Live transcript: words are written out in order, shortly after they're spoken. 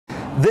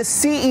The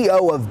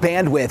CEO of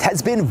Bandwidth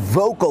has been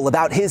vocal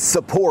about his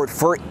support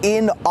for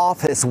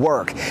in-office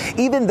work.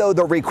 Even though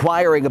they're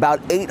requiring about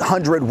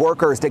 800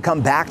 workers to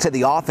come back to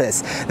the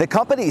office, the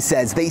company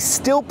says they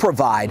still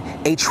provide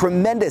a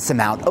tremendous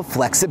amount of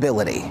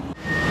flexibility.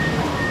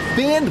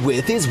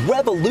 Bandwidth is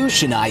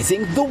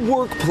revolutionizing the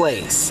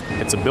workplace.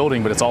 It's a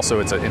building, but it's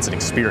an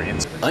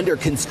experience. Under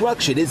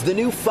construction is the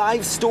new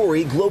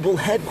 5-story global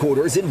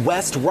headquarters in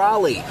West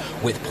Raleigh,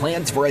 with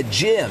plans for a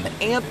gym,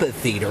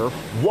 amphitheater,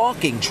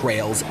 walking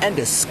trails, and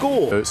a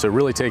school. So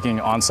really taking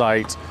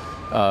on-site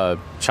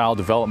child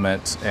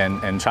development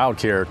and child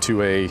care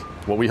to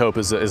what we hope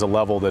is a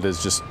level that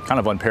is just kind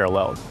of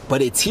unparalleled.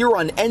 But it's here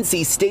on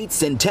NC State's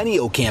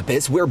Centennial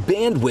campus where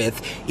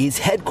Bandwidth is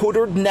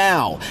headquartered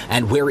now,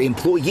 and where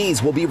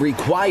employees will be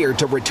required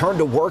to return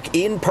to work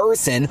in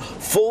person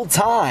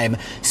full-time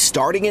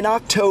starting in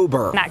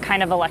October. That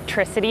kind of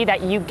electricity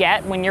that you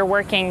get when you're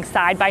working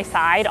side by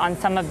side on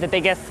some of the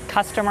biggest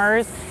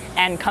customers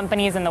and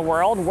companies in the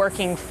world,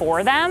 working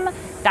for them,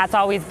 that's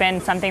always been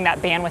something that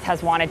Bandwidth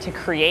has wanted to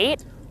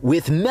create.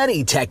 With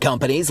many tech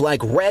companies like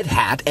Red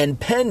Hat and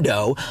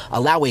Pendo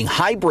allowing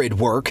hybrid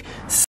work,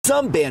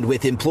 some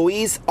Bandwidth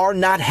employees are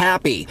not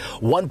happy.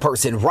 One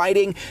person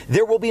writing,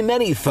 "There will be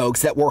many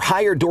folks that were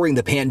hired during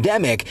the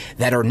pandemic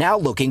that are now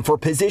looking for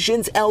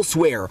positions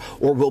elsewhere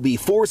or will be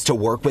forced to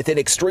work within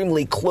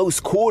extremely close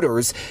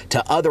quarters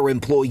to other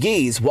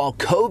employees while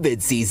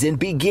COVID season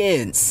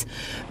begins."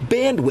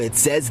 Bandwidth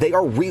says they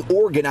are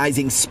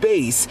reorganizing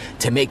space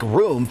to make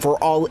room for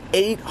all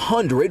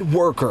 800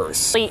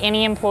 workers.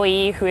 Any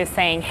employee who is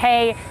saying,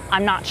 "Hey,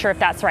 I'm not sure if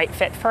that's the right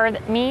fit for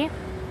me,"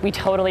 we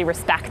totally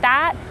respect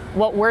that.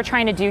 What we're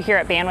trying to do here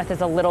at Bandwidth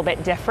is a little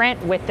bit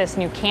different with this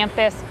new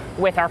campus,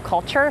 with our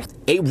culture.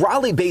 A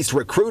Raleigh-based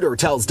recruiter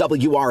tells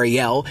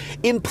WRAL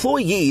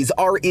employees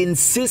are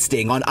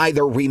insisting on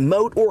either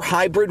remote or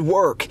hybrid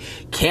work.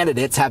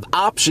 Candidates have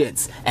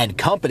options, and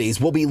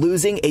companies will be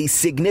losing a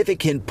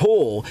significant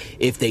pull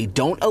if they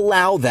don't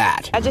allow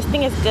that. I just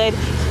think it's good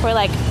for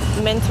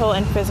mental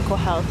and physical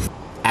health.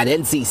 At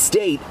NC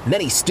State,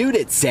 many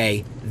students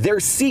say they're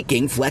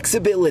seeking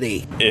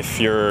flexibility. If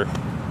your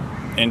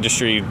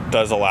industry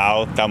does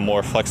allow that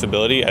more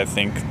flexibility, I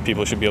think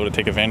people should be able to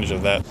take advantage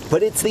of that.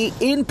 But it's the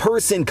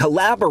in-person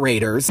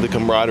collaborators, the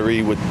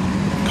camaraderie with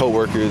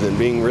coworkers, and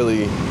being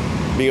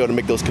able to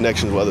make those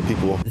connections with other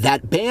people,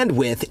 that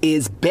Bandwidth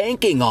is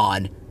banking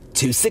on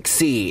to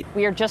succeed.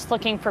 We are just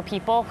looking for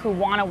people who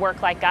want to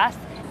work like us.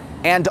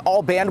 And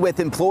all Bandwidth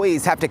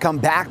employees have to come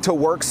back to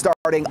work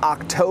starting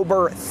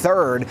October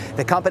 3rd.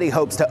 The company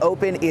hopes to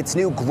open its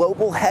new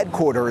global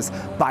headquarters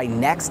by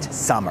next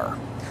summer.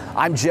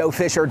 I'm Joe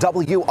Fisher,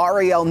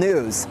 WRAL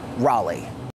News, Raleigh.